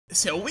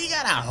So we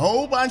got a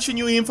whole bunch of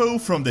new info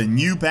from the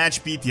new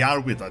patch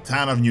PTR with a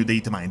ton of new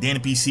datamined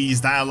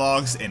NPCs,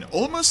 dialogues, and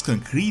almost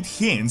concrete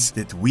hints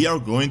that we are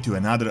going to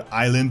another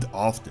island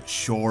off the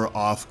shore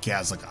of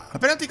Khaz'Algar.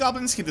 Apparently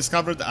goblins had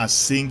discovered a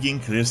singing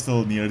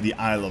crystal near the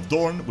Isle of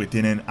Dorn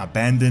within an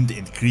abandoned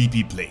and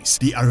creepy place.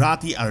 The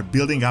Arathi are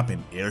building up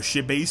an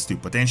airship base to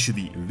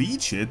potentially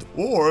reach it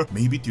or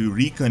maybe to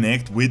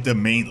reconnect with the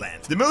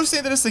mainland. The most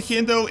interesting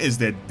hint though is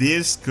that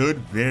this could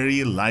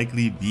very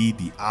likely be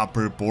the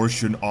upper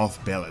portion of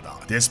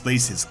Beledar. This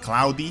place is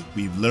cloudy.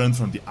 We've learned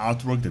from the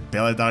artwork that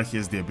Beledar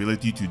has the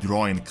ability to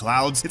draw in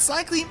clouds. It's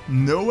likely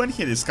no one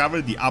had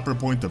discovered the upper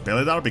point of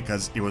Beledar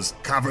because it was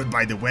covered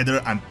by the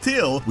weather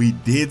until we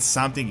did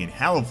something in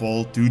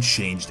Hallowfall to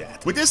change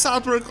that. With this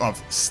artwork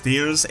of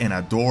stairs and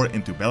a door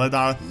into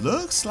Beledar,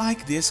 looks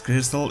like this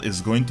crystal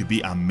is going to be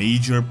a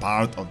major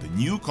part of the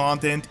new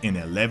content in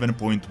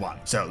 11.1.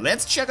 So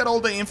let's check out all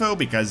the info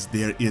because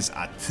there is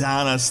a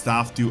ton of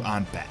stuff to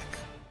unpack.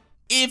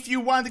 If you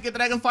want to get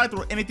Dragonflight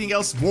or anything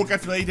else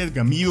Warcraft related,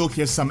 Gamivo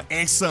has some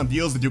excellent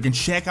deals that you can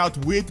check out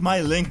with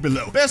my link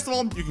below. Best of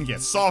all, you can get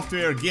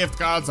software, gift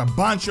cards, a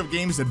bunch of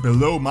games at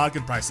below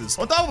market prices.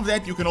 On top of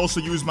that, you can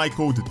also use my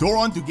code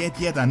DORON to get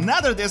yet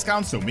another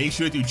discount, so make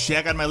sure to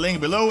check out my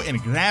link below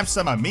and grab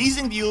some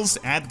amazing deals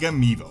at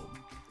Gamivo.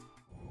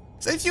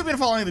 So if you've been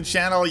following the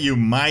channel, you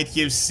might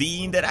have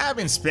seen that I've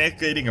been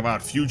speculating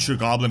about future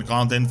Goblin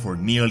content for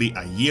nearly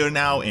a year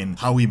now and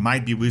how we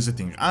might be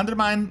visiting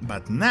Undermine,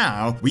 but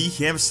now we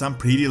have some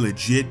pretty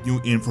legit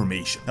new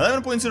information.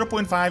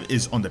 11.0.5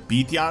 is on the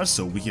PTR,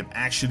 so we have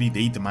actually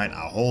datamined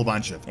a whole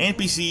bunch of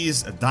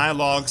NPCs,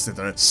 dialogues that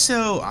are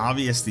so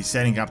obviously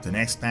setting up the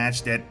next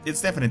patch that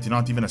it's definitely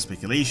not even a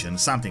speculation,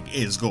 something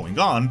is going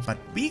on, but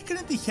we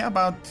currently have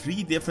about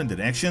 3 different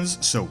directions,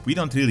 so we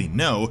don't really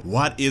know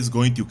what is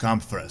going to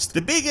come first.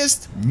 The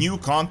biggest new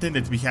content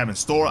that we have in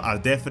store are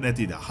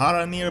definitely the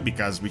Haranir,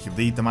 because we have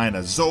datamined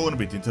a zone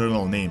with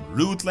internal name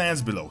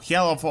Rootlands below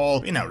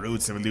Hallowfall. We know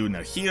roots of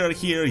lunar here,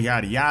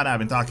 yada yada. I've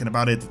been talking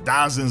about it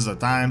dozens of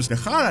times. The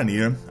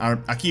Haranir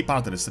are a key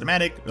part of the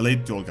cinematic,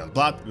 related to Old God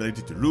Blood,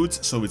 related to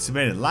roots, so it's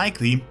very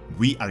likely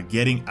we are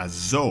getting a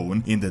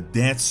zone in the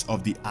depths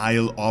of the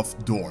Isle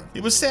of Dorn.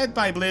 It was said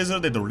by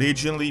Blizzard that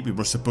originally we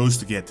were supposed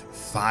to get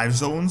 5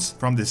 zones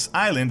from this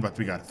island, but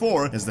we got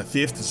 4, as the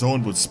 5th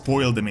zone would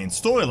spoil the main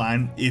storyline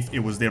if it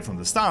was there from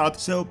the start,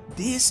 so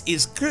this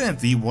is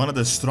currently one of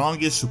the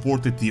strongest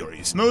supported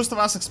theories. Most of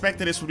us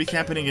expected this would be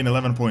happening in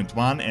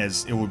 11.1,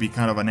 as it would be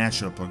kind of a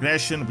natural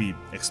progression. We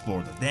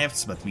explored the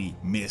depths, but we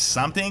missed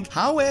something.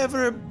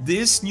 However,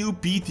 this new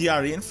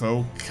PTR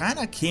info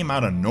kinda came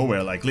out of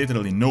nowhere, like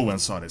literally no one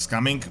saw this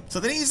coming.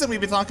 So the reason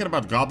we've been talking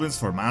about goblins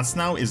for months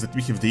now is that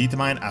we have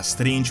datamined a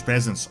strange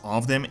presence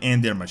of them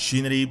and their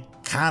machinery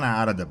kinda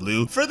out of the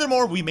blue.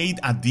 Furthermore, we made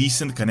a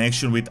decent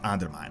connection with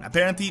Undermine.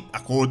 Apparently,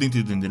 according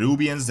to the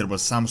Nerubians, there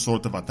was some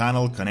sort of a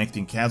tunnel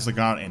connecting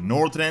Khaz'Algar and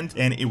Northrend,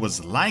 and it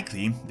was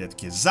likely that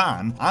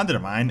Khazan,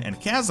 Undermine,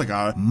 and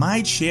Khaz'Algar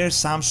might share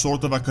some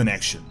sort of a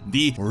connection.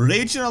 The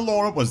original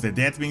lore was that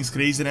Deathwing's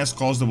craziness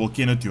caused the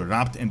volcano to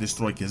erupt and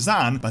destroy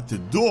Khazan, but the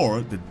door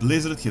that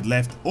Blizzard had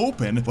left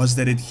open was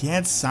that it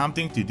had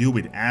something to do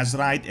with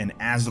Azerite and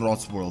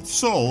Azeroth's world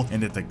soul,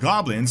 and that the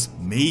goblins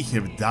may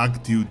have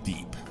dug too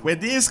deep. With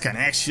this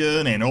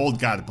connection and Old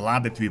God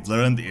Blood that we've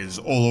learned is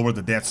all over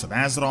the depths of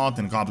Azeroth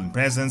and Goblin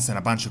presence and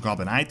a bunch of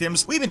Goblin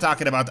items, we've been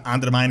talking about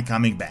Undermine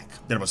coming back.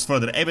 There was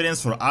further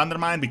evidence for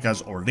Undermine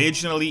because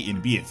originally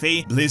in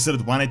BFA,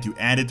 Blizzard wanted to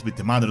add it with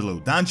the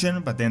Motherlode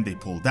dungeon, but then they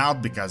pulled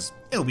out because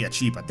it'll be a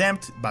cheap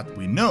attempt, but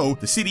we know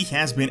the city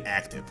has been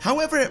active.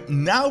 However,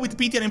 now with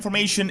PTR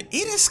information,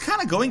 it is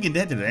kinda going in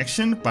that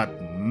direction,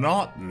 but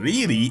not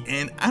really,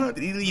 and I don't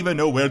really even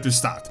know where to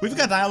start. We've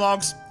got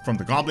dialogues from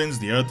the goblins,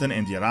 the Earthen,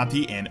 and the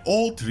Arathi, and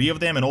all 3 of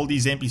them and all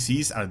these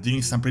NPCs are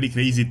doing some pretty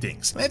crazy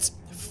things. Let's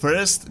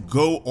first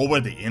go over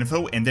the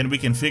info, and then we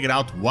can figure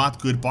out what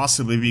could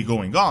possibly be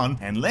going on,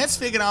 and let's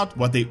figure out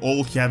what they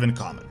all have in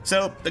common.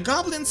 So, the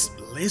goblins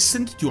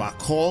listened to a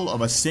call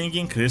of a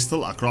singing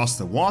crystal across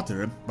the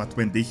water, but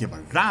when they have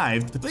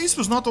arrived, the place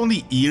was not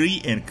only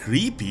eerie and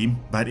creepy,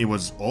 but it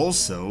was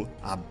also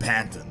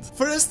abandoned.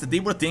 First, they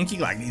were thinking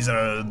like these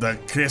are the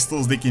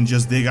crystals they can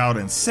just dig out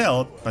and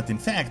sell, but in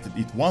fact,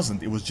 it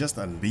wasn't. It was just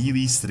a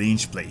really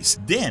strange place.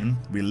 Then,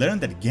 we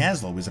learned that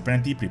Gazlo is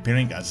apparently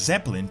preparing a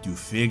zeppelin to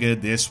figure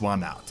this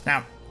one out.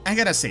 Now, I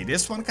gotta say,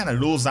 this one kinda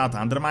rules out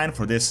Undermine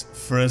for this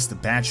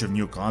first batch of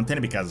new content,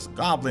 because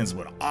goblins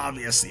would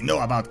obviously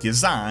know about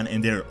Khazan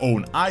and their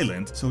own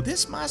island, so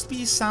this must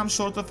be some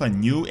sort of a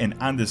new and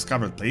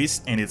undiscovered place,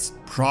 and it's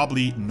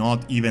probably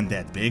not even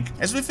that big.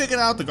 As we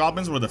figured out, the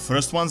goblins were the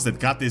first ones that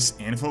got this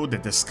info,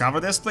 that discovered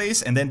this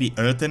place, and then the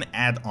Earthen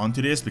add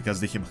onto this because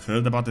they have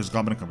heard about this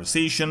goblin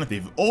conversation.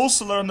 They've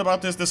also learned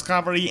about this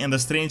discovery and the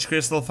strange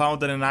crystal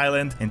found on an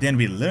island, and then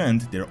we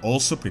learned they're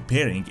also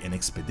preparing an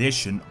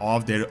expedition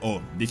of their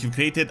own. they have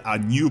created a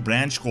new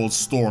branch called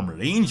Storm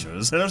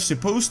Rangers that are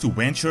supposed to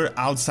venture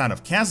outside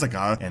of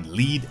Khaz'Algar and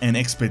lead an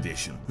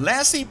expedition.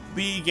 Lastly,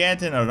 we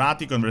get an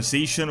Arathi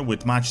conversation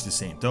with much the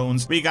same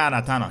tones. We got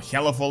a ton of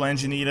Hallowfall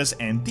engineers,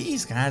 and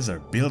these guys are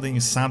building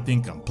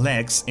something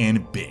complex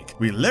and big.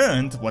 We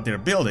learned what they're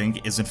building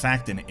is in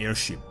fact an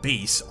airship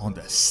base on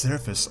the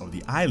surface of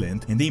the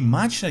island, and they,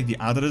 much like the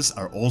others,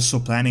 are also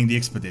planning the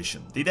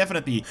expedition. They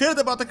definitely heard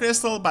about the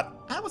crystal, but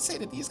I would say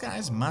that these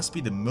guys must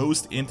be the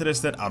most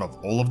interested out of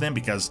all of them,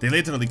 because they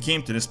literally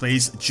came to this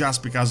place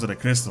just because of the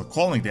crystal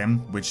calling them,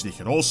 which they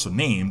had also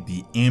named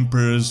the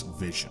Emperor's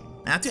Vision.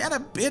 Now, to add a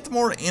bit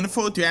more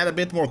info, to add a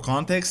bit more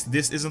context,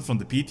 this isn't from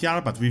the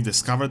PTR, but we've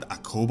discovered a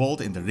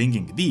kobold in the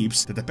Ringing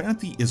Deeps that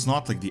apparently is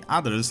not like the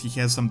others. He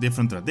has some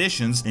different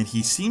traditions, and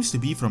he seems to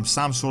be from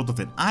some sort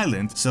of an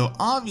island, so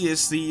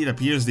obviously it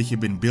appears they have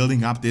been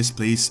building up this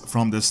place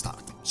from the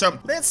start. So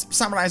let's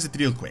summarize it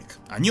real quick.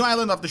 A new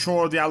island off the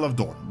shore of the Isle of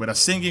Dorn, with a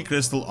singing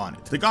crystal on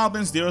it. The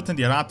goblins, the Earth, and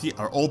the Arathi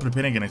are all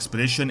preparing an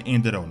expedition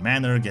in their own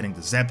manner, getting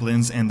the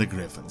zeppelins and the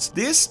griffins.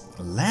 This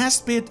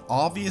last bit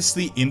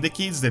obviously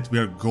indicates that we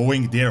are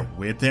going there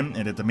with them,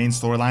 and that the main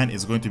storyline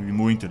is going to be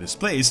moving to this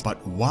place,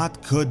 but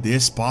what could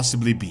this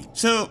possibly be?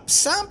 So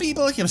some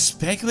people have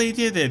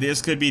speculated that this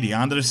could be the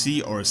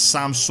Undersea or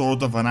some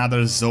sort of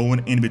another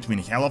zone in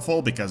between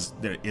Hallowfall, because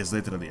there is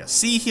literally a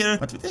sea here,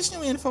 but with this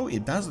new info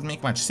it doesn't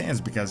make much sense,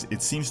 because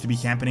it seems to be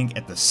happening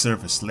at the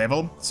surface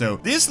level. So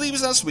this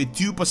leaves us with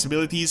two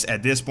possibilities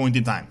at this point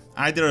in time.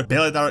 Either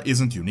Beledar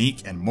isn't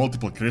unique and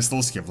multiple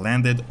crystals have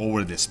landed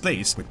over this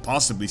place, with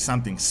possibly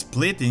something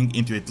splitting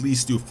into at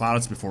least two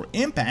parts before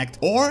impact,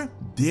 or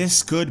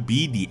this could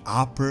be the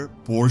upper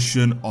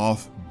portion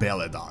of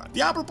Beledar.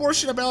 The upper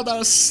portion of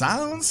Beledar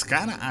sounds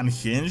kinda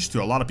unhinged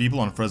to a lot of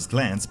people on first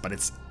glance, but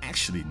it's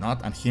actually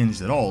not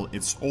unhinged at all.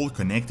 It's all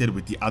connected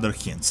with the other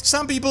hints.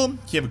 Some people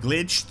have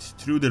glitched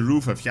through the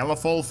roof of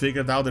Hallowfall,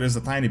 figured out there is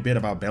a tiny bit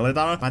about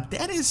Beledar, but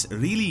that is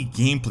really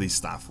gameplay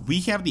stuff.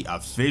 We have the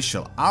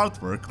official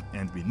artwork,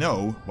 and we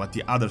know what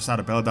the other side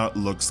of Beledar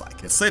looks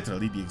like. It's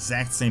literally the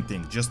exact same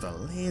thing, just a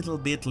little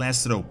bit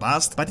less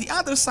robust, but the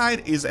other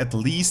side is at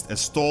least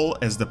as tall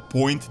as the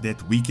point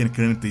that we can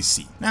currently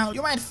see. Now,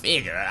 you might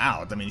figure it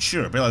out. I mean,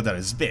 sure, Beledar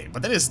is big,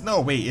 but there is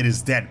no way it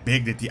is that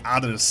big that the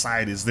other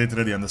side is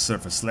literally on the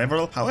surface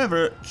level.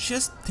 However,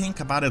 just think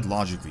about it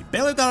logically.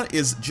 Beledar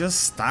is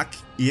just stuck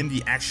in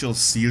the actual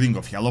ceiling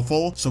of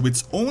Hallowfall, so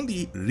it's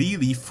only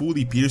really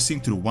fully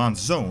piercing through one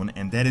zone,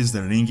 and that is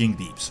the Ringing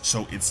Deeps.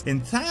 So it's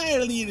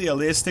entirely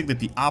realistic that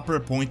the upper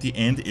pointy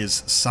end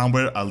is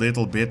somewhere a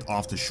little bit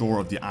off the shore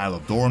of the Isle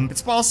of Dorn.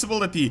 It's possible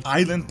that the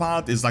island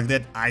part is like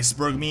that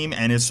iceberg meme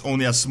and it's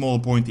only a small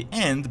pointy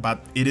end,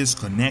 but it is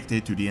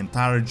connected to the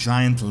entire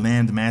giant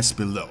landmass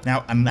below.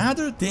 Now,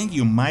 another thing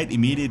you might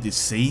immediately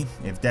say,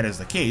 if that is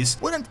the case,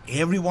 wouldn't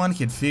everyone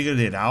have figured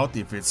it out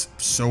if it's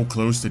so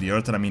close to the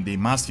Earth? I mean, they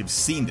must have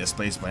seen this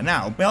place by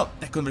now. Well,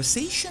 the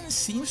conversation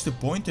seems to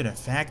point to the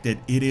fact that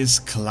it is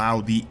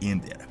cloudy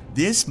in there.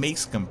 This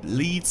makes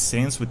complete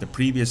sense with the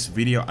previous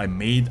video I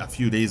made a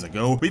few days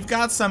ago. We've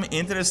got some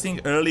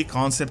interesting early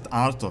concept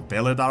art of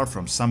Beledar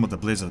from some of the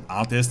Blizzard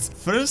artists.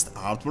 First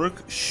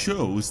artwork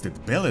shows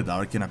that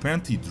Beledar can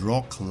apparently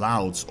draw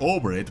clouds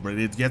over it where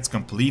it gets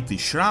completely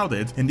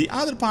shrouded, and the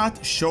other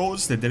part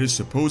shows that there is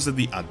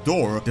supposedly a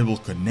door that will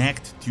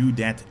connect to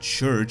that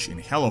church in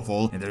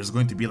Hallowfall, and there's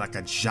going to be like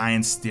a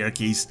giant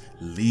staircase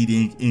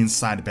leading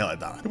inside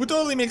Beledar. It would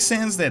totally make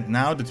sense that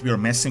now that we are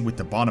messing with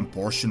the bottom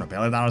portion of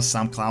Beledar,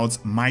 some clouds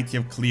might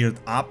have cleared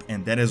up,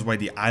 and that is why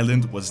the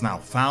island was now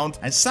found.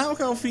 I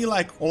somehow feel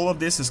like all of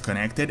this is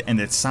connected, and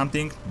that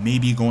something may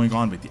be going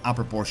on with the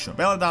upper portion of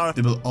Beledar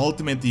that will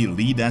ultimately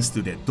lead us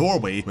to that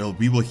doorway where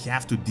we will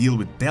have to deal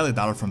with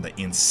Beledar from the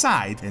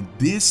inside, and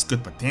this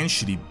could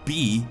potentially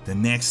be the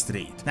next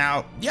raid.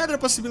 Now, the other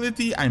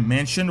possibility I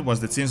mentioned was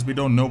that since we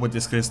don't know what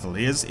this crystal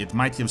is, it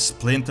might have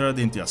splintered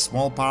into a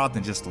small part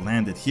and just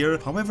landed here.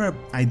 However,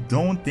 I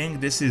don't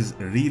think this is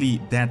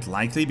really that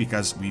likely,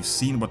 because we've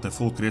seen what the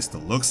full crystal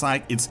looks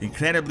like. It's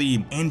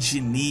incredibly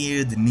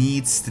engineered,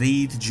 neat,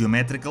 straight,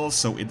 geometrical,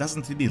 so it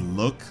doesn't really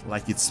look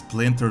like it's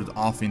splintered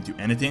off into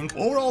anything.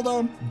 Overall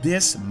though,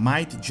 this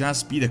might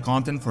just be the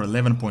content for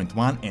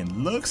 11.1, and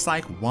looks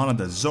like one of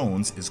the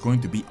zones is going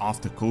to be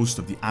off the coast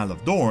of the Isle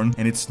of Dorn,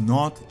 and it's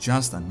not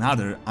just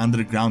another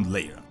underground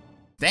layer.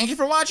 Thank you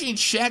for watching.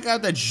 Check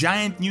out the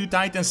giant new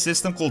Titan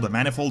system called the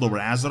Manifold over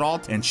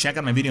Azeroth, and check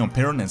out my video on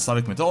Perun and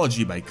Slavic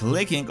mythology by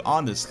clicking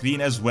on the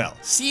screen as well.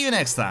 See you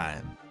next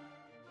time!